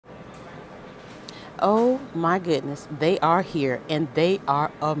Oh my goodness, they are here and they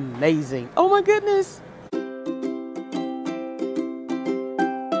are amazing. Oh my goodness.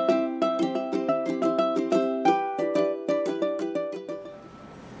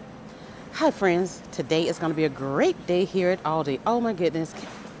 Hi friends, today is going to be a great day here at Aldi. Oh my goodness,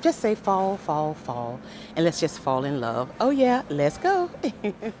 just say fall, fall, fall, and let's just fall in love. Oh yeah, let's go.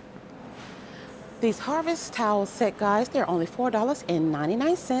 These Harvest towel set, guys, they're only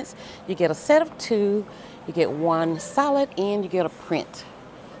 $4.99. You get a set of two, you get one solid, and you get a print.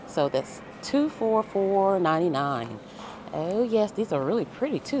 So that's two for $4.99. Oh yes, these are really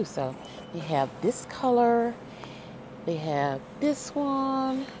pretty too. So you have this color, they have this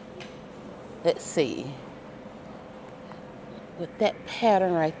one. Let's see, with that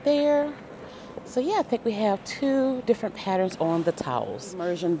pattern right there. So yeah, I think we have two different patterns on the towels.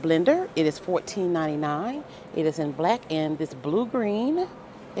 Immersion blender, it is $14.99. It is in black and this blue green.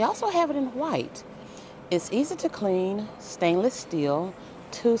 They also have it in white. It's easy to clean, stainless steel,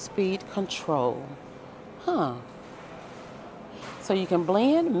 2-speed control. So you can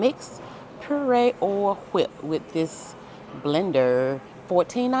blend, mix, puree, or whip with this blender.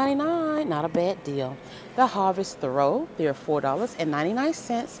 $14.99, not a bad deal. The Harvest throw, they're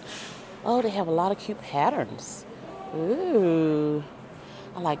 $4.99. Oh, they have a lot of cute patterns. Ooh,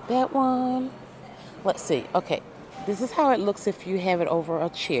 I like that one. Let's see. Okay, this is how it looks if you have it over a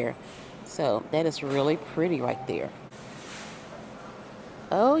chair. So that is really pretty right there.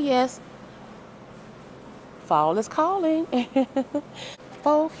 Oh yes, fall is calling.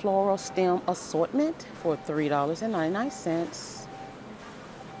 Faux floral stem assortment for $3.99.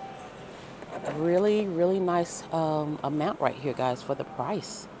 Really nice amount right here, guys, for the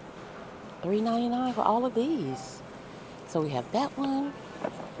price. $3.99 for all of these. So we have that one.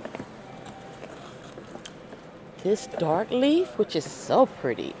 This dark leaf, which is so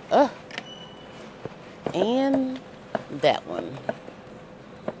pretty. And that one.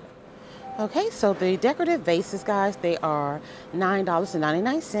 Okay, so the decorative vases, guys, they are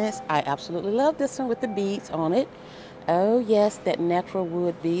 $9.99. I absolutely love this one with the beads on it. Oh yes, that natural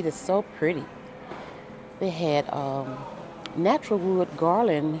wood bead is so pretty. They had natural wood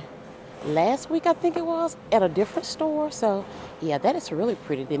garland last week, I think it was, at a different store. So yeah, that is really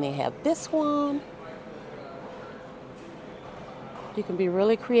pretty. Then they have this one. You can be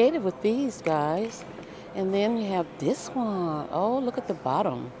really creative with these, guys. And then you have this one. Oh, look at the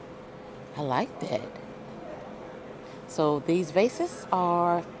bottom. I like that. So these vases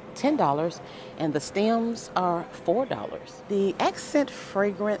are $10 and the stems are $4. The accent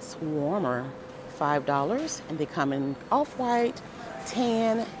fragrance warmer, $5, and they come in off-white,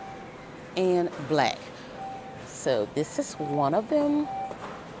 tan, and black. So this is one of them.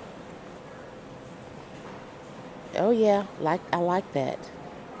 Oh yeah, I like that.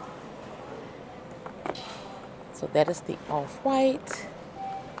 So that is the off-white,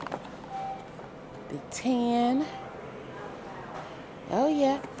 the tan. Oh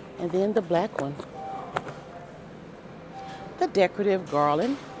yeah, and then the black one. The decorative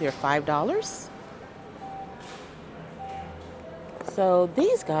garland, they're $5. So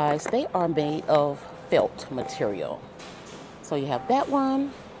these guys, they are made of felt material. So you have that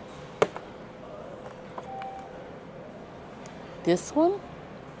one. This one,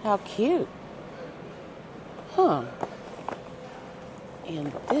 how cute.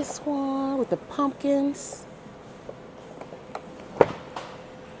 And this one with the pumpkins.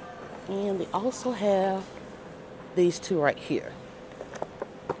 And they also have these two right here.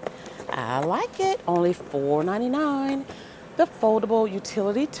 I like it, only $4.99. The foldable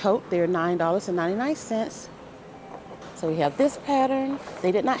utility tote, they're $9.99. So we have this pattern.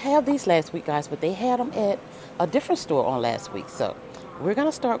 They did not have these last week, guys, but they had them at a different store on last week. So we're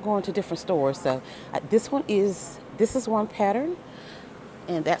gonna start going to different stores. So this is one pattern,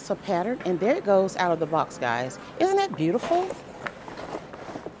 and that's a pattern, and there it goes out of the box, guys. Isn't that beautiful?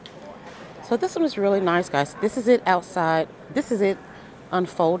 So this one is really nice, guys. This is it outside. This is it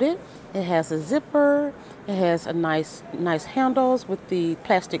unfolded. It has a zipper. It has a nice handles with the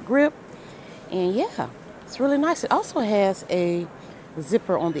plastic grip. And yeah, it's really nice. It also has a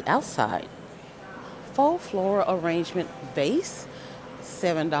zipper on the outside. Faux floral arrangement vase,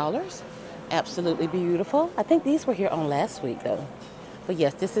 $7. Absolutely beautiful. I think these were here on last week though. But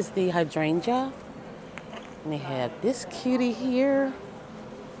yes, this is the hydrangea. And they have this cutie here.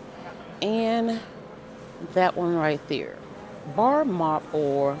 And that one right there. Bar mop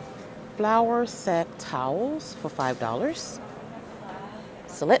or flower sack towels for $5.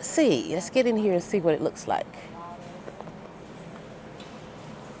 So let's see. Let's get in here and see what it looks like.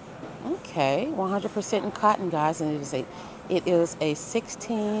 Okay, 100% in cotton, guys, and It is a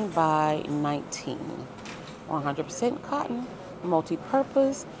 16 by 19. 100% cotton,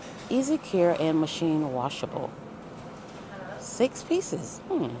 multi-purpose, easy care, and machine washable. 6 pieces.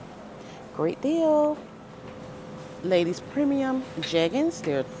 Great deal. Ladies premium jeggings,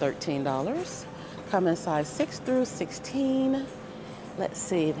 they're $13. Come in size 6 through 16. Let's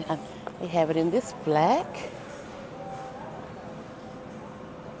see, they have it in this black.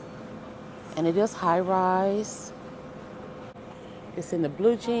 And it is high rise. It's in the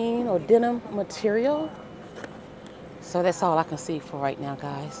blue jean or denim material. So that's all I can see for right now,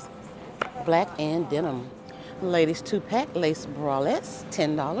 guys. Black and denim. Ladies 2-pack lace bralettes,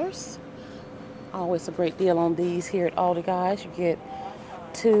 $10. Always a great deal on these here at Aldi, guys. You get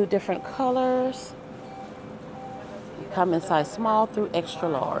 2 different colors. You come in size small through extra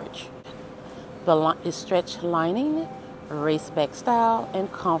large. The line is stretch lining, race back style,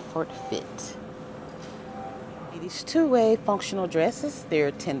 and comfort fit. These 2-way functional dresses,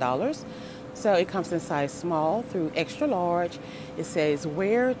 they're $10. So it comes in size small through extra large. It says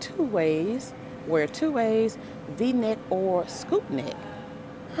wear 2 ways, V-neck or scoop neck.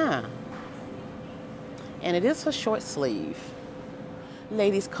 And it is a short sleeve.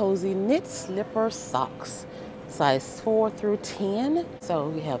 Ladies cozy knit slipper socks, size 4 through 10. So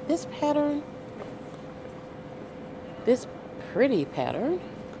we have this pattern, this pretty pattern.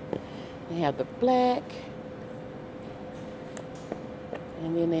 We have the black,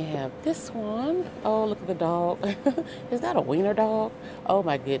 and then they have this one. Oh, look at the dog. Is that a wiener dog? Oh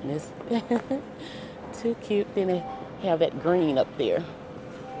my goodness. Too cute. Then they have that green up there.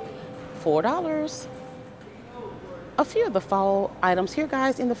 $4. A few of the fall items here,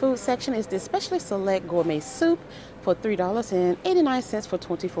 guys, in the food section is the Especially Select Gourmet Soup for $3.89 for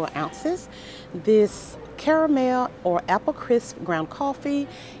 24 ounces. This caramel or apple crisp ground coffee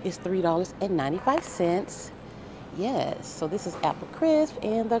is $3.95. Yes, so this is apple crisp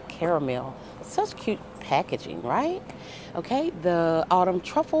and the caramel. Such cute packaging, right? Okay, the autumn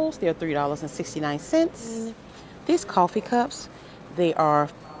truffles, they're $3.69. These coffee cups, they are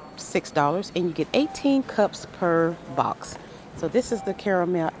 $6, and you get 18 cups per box. So this is the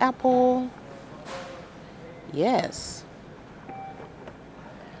caramel apple. Yes.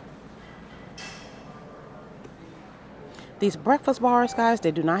 These breakfast bars, guys,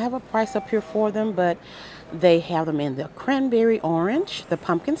 they do not have a price up here for them, but they have them in the cranberry orange, the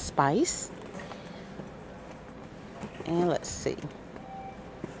pumpkin spice, and let's see,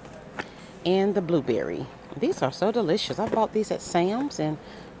 and the blueberry. These are so delicious. I bought these at Sam's, and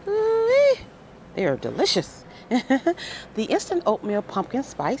they are delicious. The instant oatmeal pumpkin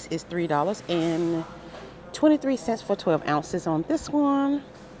spice is $3.23 for 12 ounces on this one.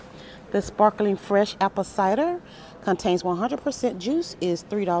 The sparkling fresh apple cider contains 100% juice is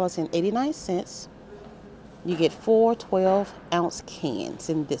 $3.89. You get 4 12-ounce cans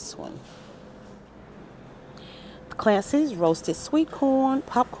in this one. Clancy's roasted sweet corn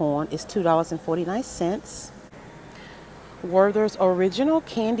popcorn is $2.49. Werther's original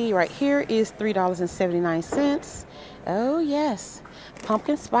candy right here is $3.79. Oh yes,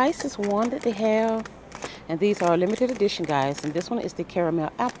 pumpkin spice is one that they have, and these are limited edition, guys. And this one is the caramel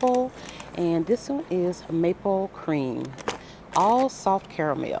apple, and this one is maple cream, all soft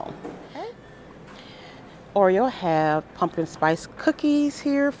caramel. Oreo have pumpkin spice cookies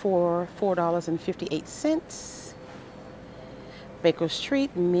here for $4.58. Baker's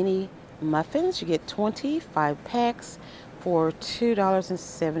Treat mini muffins, you get 25 packs for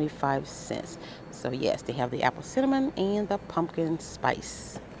 $2.75. So yes, they have the apple cinnamon and the pumpkin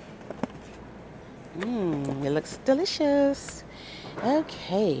spice. It looks delicious.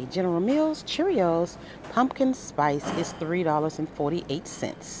 Okay, General Mills Cheerios pumpkin spice is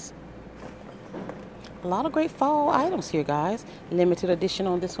 $3.48. A lot of great fall items here, guys. Limited edition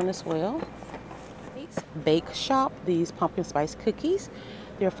on this one as well. Bake Shop, these pumpkin spice cookies,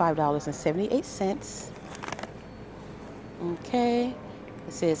 they're $5.78. Okay,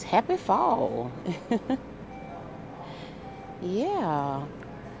 it says happy fall. Yeah.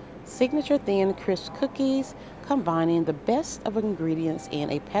 Signature thin crisp cookies, combining the best of ingredients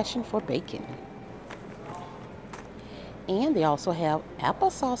and a passion for baking. And they also have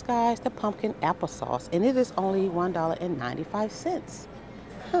applesauce, guys, the pumpkin applesauce, and it is only $1.95.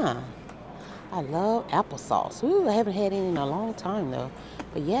 I love applesauce. Ooh, I haven't had any in a long time though.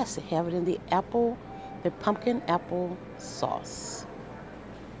 But yes, they have it in the pumpkin apple sauce.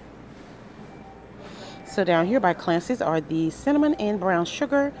 So down here by Clancy's are the cinnamon and brown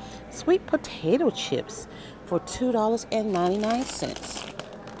sugar sweet potato chips for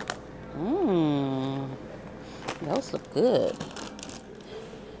 $2.99. Those look good.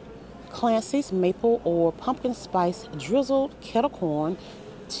 Clancy's maple or pumpkin spice drizzled kettle corn,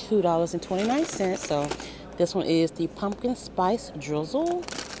 $2.29. So this one is the pumpkin spice drizzle,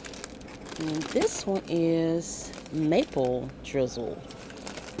 and this one is maple drizzle.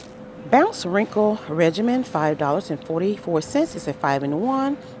 Bounce Wrinkle Regimen, $5.44. It's a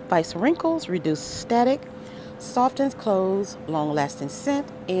 5-in-1. Fights wrinkles, reduces static, softens clothes, long-lasting scent,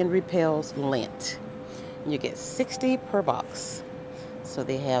 and repels lint. You get 60 per box. So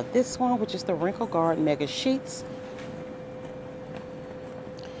they have this one, which is the Wrinkle Guard Mega Sheets,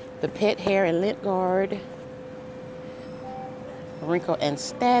 the Pet Hair and Lint Guard, Wrinkle and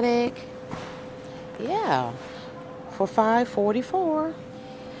Static. Yeah, for $5.44.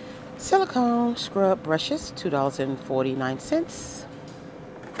 Silicone scrub brushes, $2.49.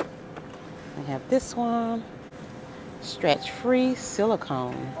 We have this one, stretch-free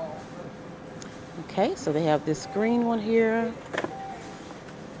silicone. Okay, so they have this green one here,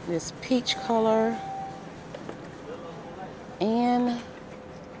 this peach color, and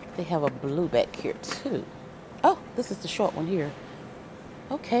they have a blue back here too. Oh, this is the short one here.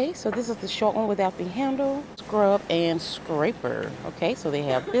 Okay, so this is the short one without the handle, scrub and scraper. Okay, so they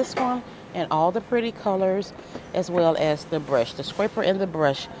have this one and all the pretty colors, as well as the brush, the scraper and the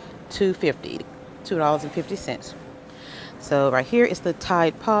brush, $2.50. So right here is the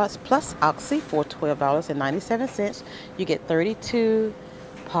Tide Pods Plus Oxy for $12.97. You get 32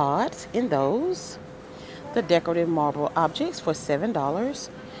 pods in those. The decorative marble objects for $7.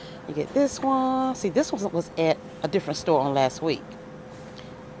 You get this one. See, this one was at a different store on last week.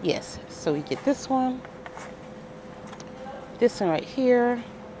 Yes, so you get this one right here,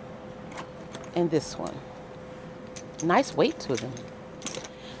 and this one. Nice weight to them.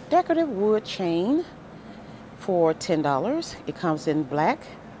 Decorative wood chain for $10. It comes in black,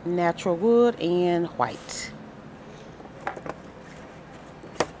 natural wood, and white.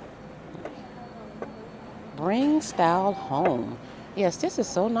 Bring style home. Yes, this is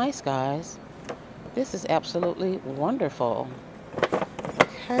so nice, guys. This is absolutely wonderful.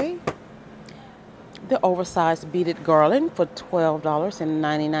 Okay. The oversized beaded garland for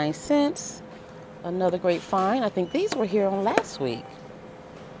 $12.99. Another great find. I think these were here on last week.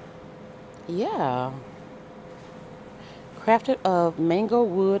 Yeah. Crafted of mango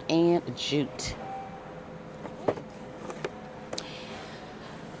wood and jute.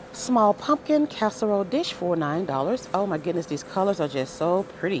 Small pumpkin casserole dish for $9. Oh my goodness, these colors are just so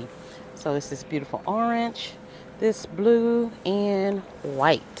pretty. So it's this beautiful orange, this blue, and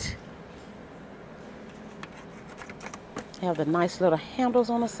white. Have the nice little handles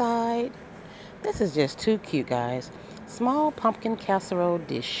on the side. This is just too cute, guys. Small pumpkin casserole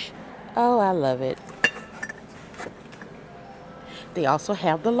dish. Oh, I love it. They also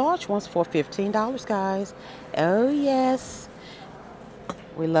have the large ones for $15, guys. Oh, yes.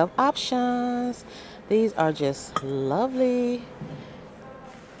 We love options. These are just lovely.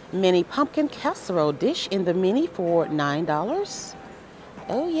 Mini pumpkin casserole dish in the mini for $9.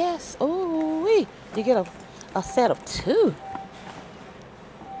 Oh, yes. Oh, you get a set of 2.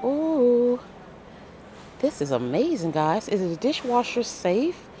 Ooh. This is amazing, guys. It is dishwasher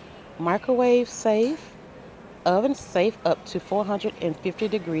safe, microwave safe, oven safe up to 450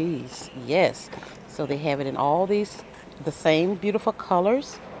 degrees. Yes. So they have it in all these, the same beautiful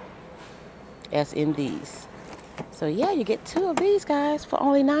colors as in these. So yeah, you get 2 of these, guys, for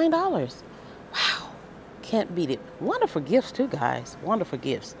only $9. Wow. Can't beat it. Wonderful gifts too, guys. Wonderful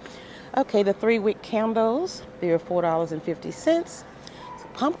gifts. Okay, the 3-wick candles, they're $4.50.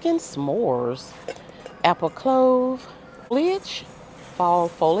 Pumpkin s'mores, apple clove, foliage, fall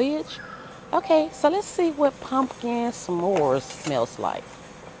foliage. Okay, so let's see what pumpkin s'mores smells like.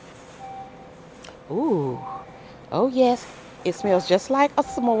 Ooh, oh yes, it smells just like a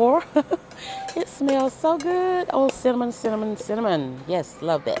s'more. It smells so good. Oh, cinnamon, cinnamon, cinnamon. Yes,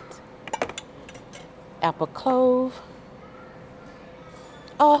 love that. Apple clove.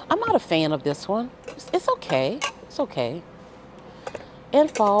 Oh, I'm not a fan of this one. It's okay. It's okay. And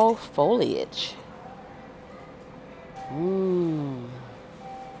fall foliage.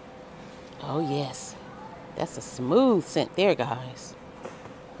 Oh, yes. That's a smooth scent there, guys.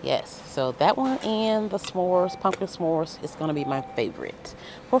 Yes, so that one and the s'mores, pumpkin s'mores, is going to be my favorite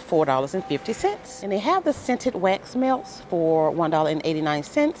for $4.50. And they have the scented wax melts for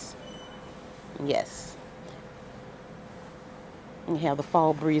 $1.89. Yes. And you have the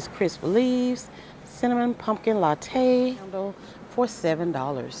fall breeze crisp leaves, cinnamon pumpkin latte candle for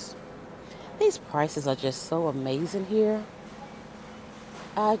 $7. These prices are just so amazing here.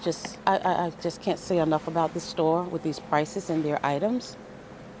 I just can't say enough about this store with these prices and their items.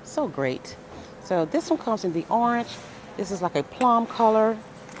 So great. So this one comes in the orange. This is like a plum color.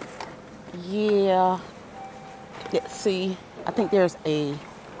 Yeah. Let's see. I think there's a,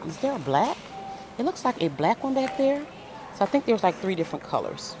 is there a black? It looks like a black one back there. So I think there's like 3 different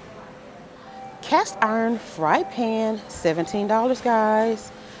colors. Cast iron fry pan, $17,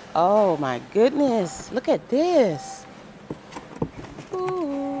 guys. Oh my goodness. Look at this.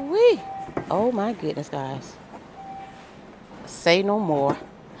 Ooh-wee. Oh my goodness, guys. Say no more.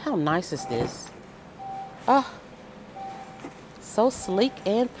 How nice is this? Oh, so sleek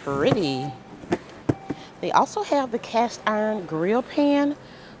and pretty. They also have the cast iron grill pan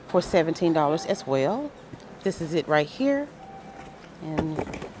for $17 as well. This is it right here. And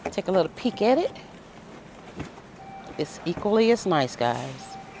take a little peek at it. It's equally as nice,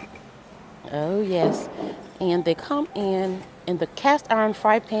 guys. Oh yes. And they come in the cast iron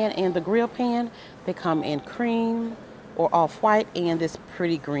fry pan and the grill pan, they come in cream or off-white and this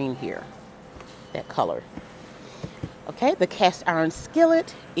pretty green here. That color. Okay, the cast iron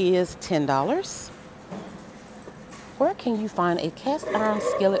skillet is $10. Where can you find a cast iron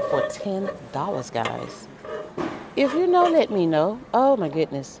skillet for $10, guys? If you know, let me know. Oh my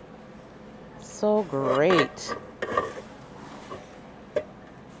goodness. So great.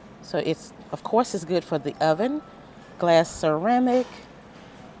 So it's, of course, it's good for the oven, glass ceramic,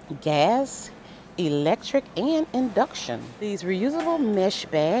 gas, electric, and induction. These reusable mesh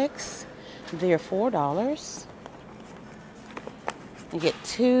bags, they're $4. You get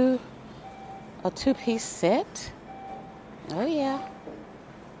a two-piece set. Oh yeah.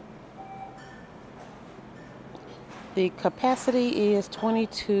 The capacity is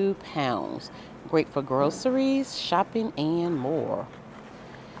 22 pounds. Great for groceries, shopping, and more.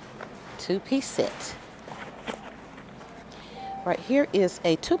 Two-piece set. Right here is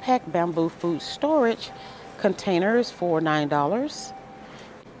a 2-pack bamboo food storage containers for $9.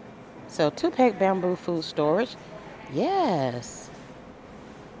 So 2-pack bamboo food storage. Yes.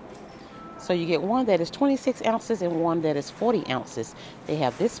 So you get one that is 26 ounces and one that is 40 ounces. They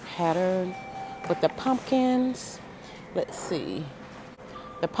have this pattern with the pumpkins. Let's see.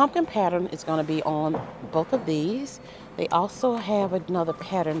 The pumpkin pattern is going to be on both of these. They also have another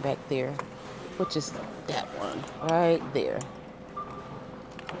pattern back there, which is that one right there.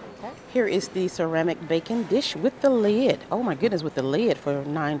 Okay. Here is the ceramic baking dish with the lid. Oh my goodness, with the lid for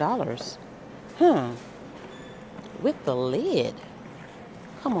 $9. With the lid.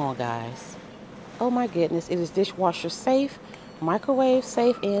 Come on, guys. Oh my goodness, it is dishwasher safe, microwave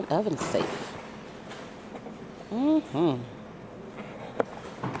safe, and oven safe.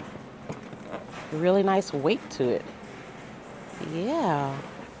 Really nice weight to it. Yeah.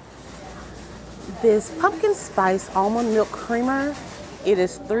 This pumpkin spice almond milk creamer, it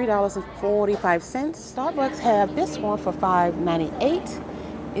is $3.45. Starbucks have this one for $5.98.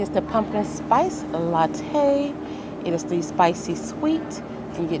 It's the pumpkin spice latte. It is the spicy sweet,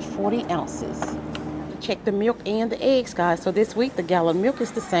 and you get 40 ounces. Check the milk and the eggs, guys. So this week the gallon milk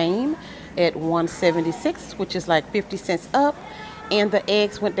is the same at $1.76, which is like 50 cents up. And the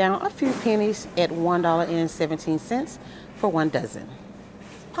eggs went down a few pennies at $1.17 for 1 dozen.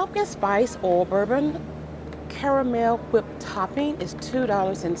 Pumpkin spice or bourbon caramel whipped topping is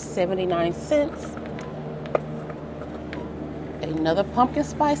 $2.79. Another pumpkin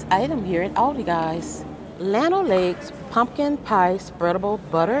spice item here at Aldi, guys. Lanolegs pumpkin pie spreadable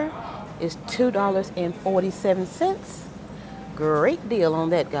butter is $2.47. Great deal on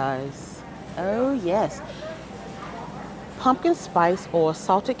that, guys. Oh yes. Pumpkin spice or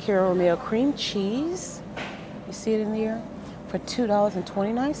salted caramel cream cheese. You see it in there for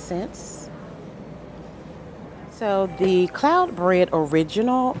 $2.29. So the cloud bread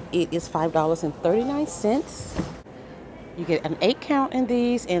original, it is $5.39. You get an 8 count in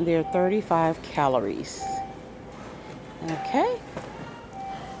these and they're 35 calories. Okay.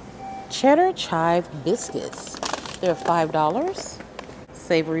 Cheddar chive biscuits. They're $5.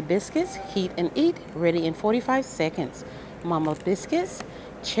 Savory biscuits, heat and eat, ready in 45 seconds. Mama biscuits,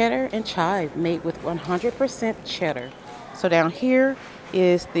 cheddar and chive, made with 100% cheddar. So down here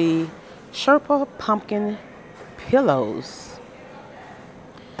is the Sherpa pumpkin pillows.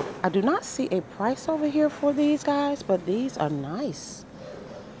 I do not see a price over here for these, guys, but these are nice.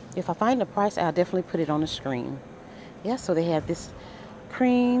 If I find the price, I'll definitely put it on the screen. Yeah, so they have this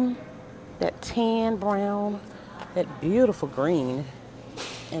cream, that tan brown, that beautiful green,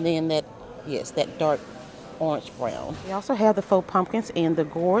 and then that, yes, that dark orange brown. We also have the faux pumpkins and the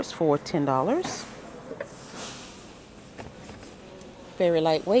gourds for $10. Very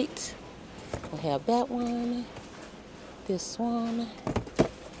lightweight. We have that one, this one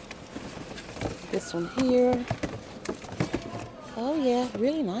here. Oh yeah,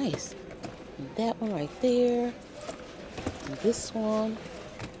 really nice. And that one right there. And this one.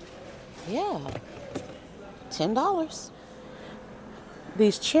 Yeah, $10.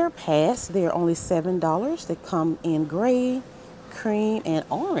 These chair pads, they're only $7. They come in gray, cream, and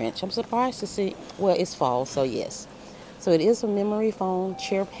orange. I'm surprised to see, well, it's fall, so yes. So it is a memory foam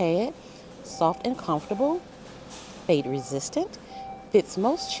chair pad, soft and comfortable, fade resistant, fits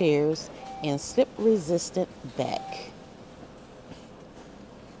most chairs, and slip resistant back.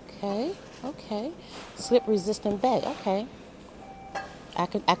 Okay, okay. Slip resistant back, okay.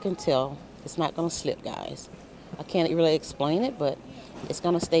 I can tell it's not gonna slip, guys. I can't really explain it, but it's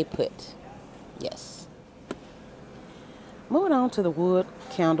gonna stay put. Yes. Moving on to the wood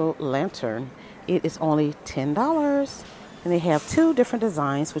candle lantern. It is only $10. And they have two different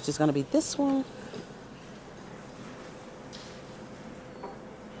designs, which is gonna be this one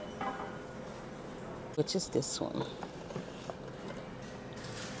which is this one.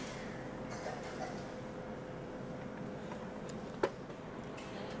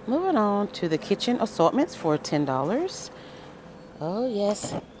 Moving on to the kitchen assortments for $10. Oh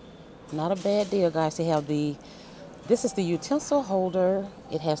yes, not a bad deal, guys. They have this is the utensil holder.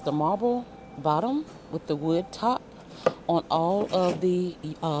 It has the marble bottom with the wood top on all of the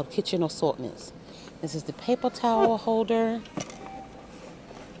kitchen assortments. This is the paper towel holder,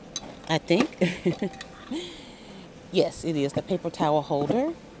 I think. Yes, it is the paper towel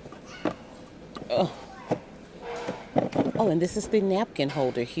holder. Oh, and this is the napkin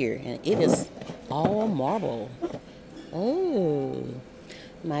holder here, and it is all marble. Oh,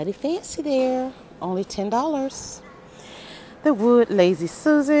 mighty fancy there. Only $10. The wood Lazy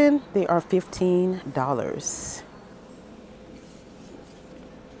Susan, they are $15.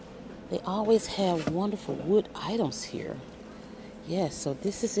 They always have wonderful wood items here. Yes, so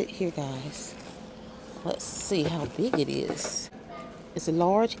this is it here, guys. Let's see how big it is. It's a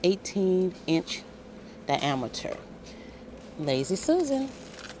large 18-inch diameter. Lazy Susan.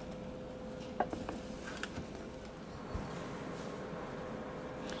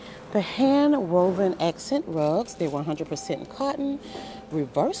 The hand-woven accent rugs, they're 100% cotton,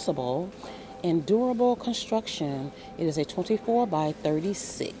 reversible, and durable construction. It is a 24 by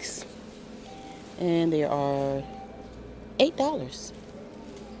 36. And they are $8.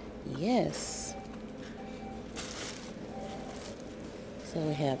 Yes. So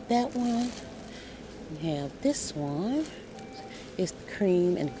we have that one. We have this one. It's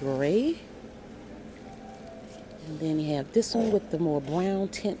cream and gray. And then you have this one with the more brown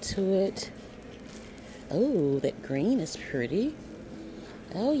tint to it. Oh, that green is pretty.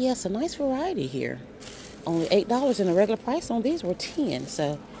 Oh yes, a nice variety here. Only $8, and the regular price on these were $10,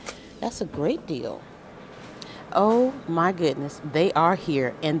 so that's a great deal. Oh my goodness, they are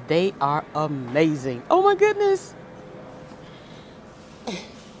here and they are amazing. Oh my goodness.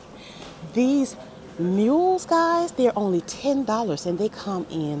 These mules, guys, they're only $10, and they come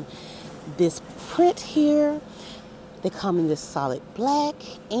in this print here. They come in this solid black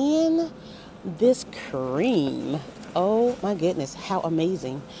and this cream. Oh my goodness, how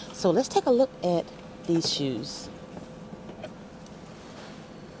amazing. So let's take a look at these shoes.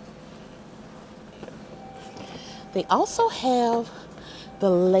 They also have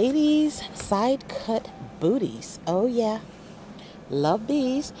the ladies side cut booties. Oh yeah, love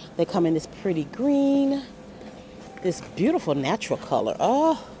these. They come in this pretty green, this beautiful natural color.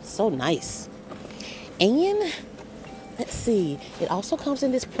 Oh, so nice. And let's see, it also comes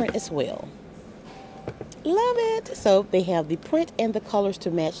in this print as well. Love it. So they have the print and the colors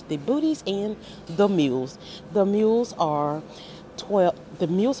to match the booties and the mules. The mules are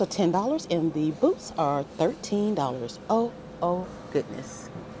 $10 and the boots are $13. Oh goodness.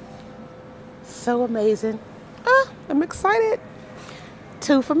 So amazing. I'm excited.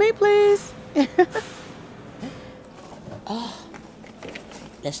 2 for me, please.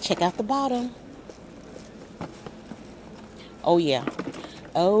 Let's check out the bottom. Oh yeah.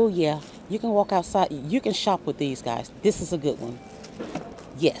 Oh yeah. You can walk outside. You can shop with these, guys. This is a good one.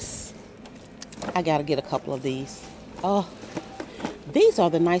 Yes. I gotta get a couple of these. Oh, these are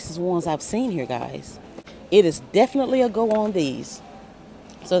the nicest ones I've seen here, guys. It is definitely a go on these.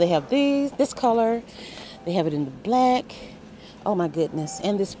 So they have this color. They have it in the black. Oh my goodness.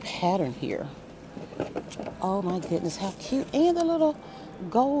 And this pattern here. Oh my goodness, how cute. And the little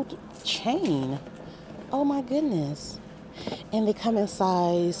gold chain. Oh my goodness. And they come in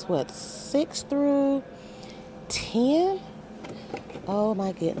size, what, 6 through 10? Oh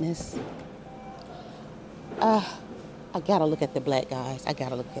my goodness. I gotta look at the black, guys. I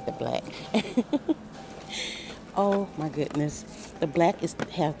gotta look at the black. Oh my goodness. The black has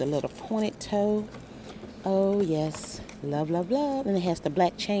the little pointed toe. Oh yes. Love, love, love. And it has the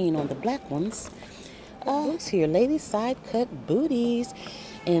black chain on the black ones. Boots here. Ladies side cut booties.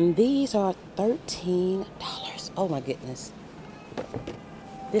 And these are $13. Oh my goodness.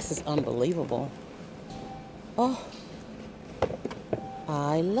 This is unbelievable. Oh,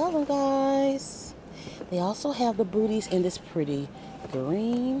 I love them, guys. They also have the booties in this pretty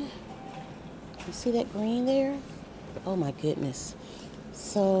green. You see that green there? Oh my goodness.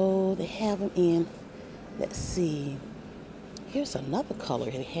 So they have them in, let's see. Here's another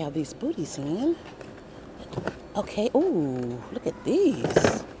color they have these booties in. Okay, ooh, look at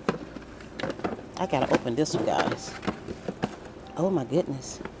these. I gotta open this one, guys. Oh my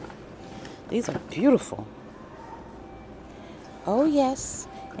goodness. These are beautiful. Oh yes.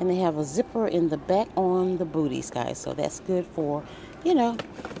 And they have a zipper in the back on the booties, guys. So that's good for, you know,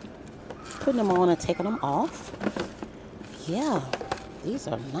 putting them on and taking them off. Yeah, these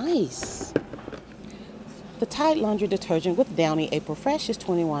are nice. The Tide Laundry Detergent with Downy April Fresh is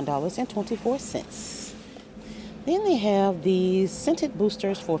 $21.24. Then they have these scented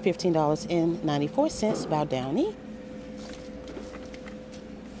boosters for $15.94 by Downy.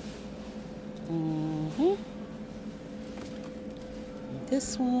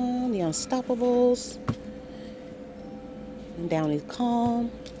 This one, the Unstoppables, and Downy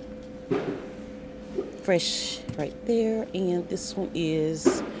Calm, fresh right there. And this one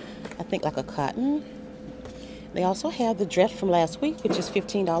is, I think, like a cotton. They also have the dress from last week, which is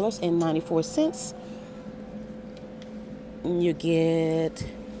 $15.94. And you get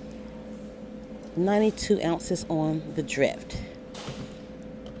 92 ounces on the drift.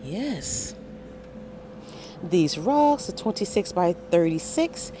 Yes. These rugs are 26 by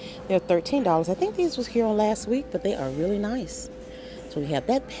 36. They're $13. I think these was here on last week, but they are really nice. So we have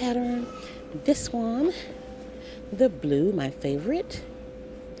that pattern. This one, the blue, my favorite.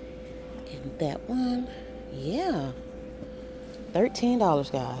 And that one, yeah,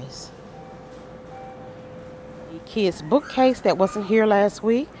 $13, guys. The kids bookcase that wasn't here last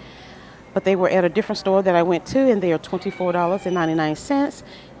week, but they were at a different store that I went to, and they are $24.99.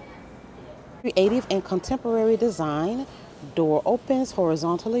 Creative and contemporary design. Door opens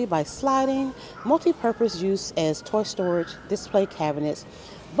horizontally by sliding. Multi-purpose use as toy storage, display cabinets,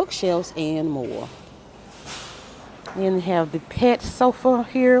 bookshelves, and more. Then we have the pet sofa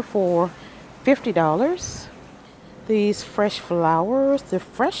here for $50. These fresh flowers, the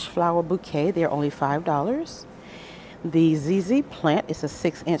fresh flower bouquet, they're only $5. The ZZ plant is a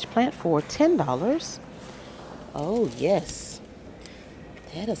 6-inch plant for $10. Oh yes.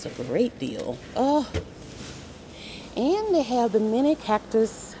 That is a great deal. Oh, and they have the mini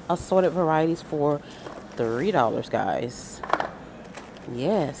cactus assorted varieties for $3, guys.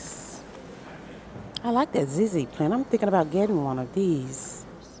 Yes. I like that ZZ plant. I'm thinking about getting one of these.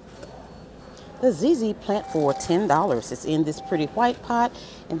 The ZZ plant for $10. It's in this pretty white pot,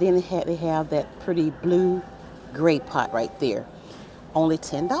 and then they have that pretty blue gray pot right there. Only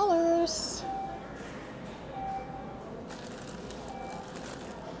 $10.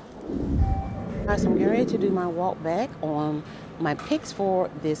 Guys, I'm getting ready to do my walk back on my picks for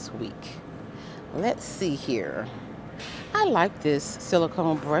this week. Let's see here. I like this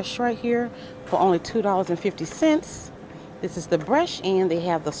silicone brush right here for only $2.50. This is the brush, and they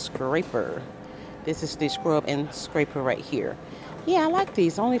have the scraper. This is the scrub and scraper right here. Yeah, I like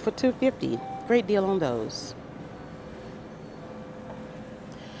these, only for $2.50. Great deal on those.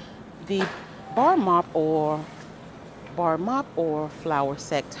 The bar mop or flour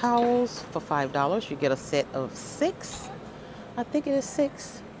sack towels for $5. You get a set of 6. I think it is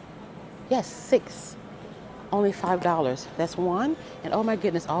 6. Yes, 6. Only $5. That's one. And oh my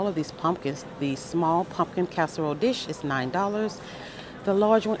goodness, all of these pumpkins. The small pumpkin casserole dish is $9. The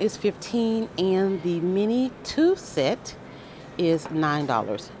large one is $15, and the mini 2 set is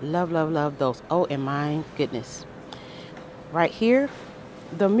 $9. Love, love, love those. Oh, and my goodness. Right here,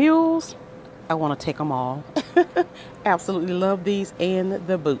 the mules, I want to take them all. Absolutely love these, and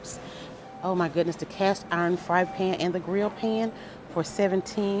the boots. Oh my goodness, the cast iron fry pan and the grill pan for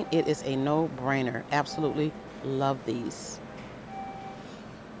 $17. It is a no-brainer. Absolutely love these.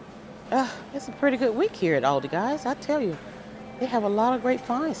 It's a pretty good week here at Aldi, guys. I tell you, they have a lot of great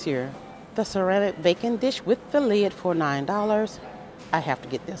finds here. The ceramic bacon dish with the lid for $9. I have to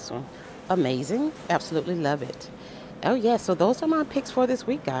get this one. Amazing. Absolutely love it. Oh yeah, so those are my picks for this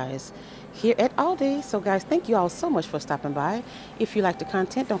week, guys, here at Aldi. So guys, thank you all so much for stopping by. If you like the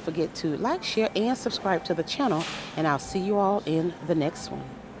content, don't forget to like, share, and subscribe to the channel, and I'll see you all in the next one.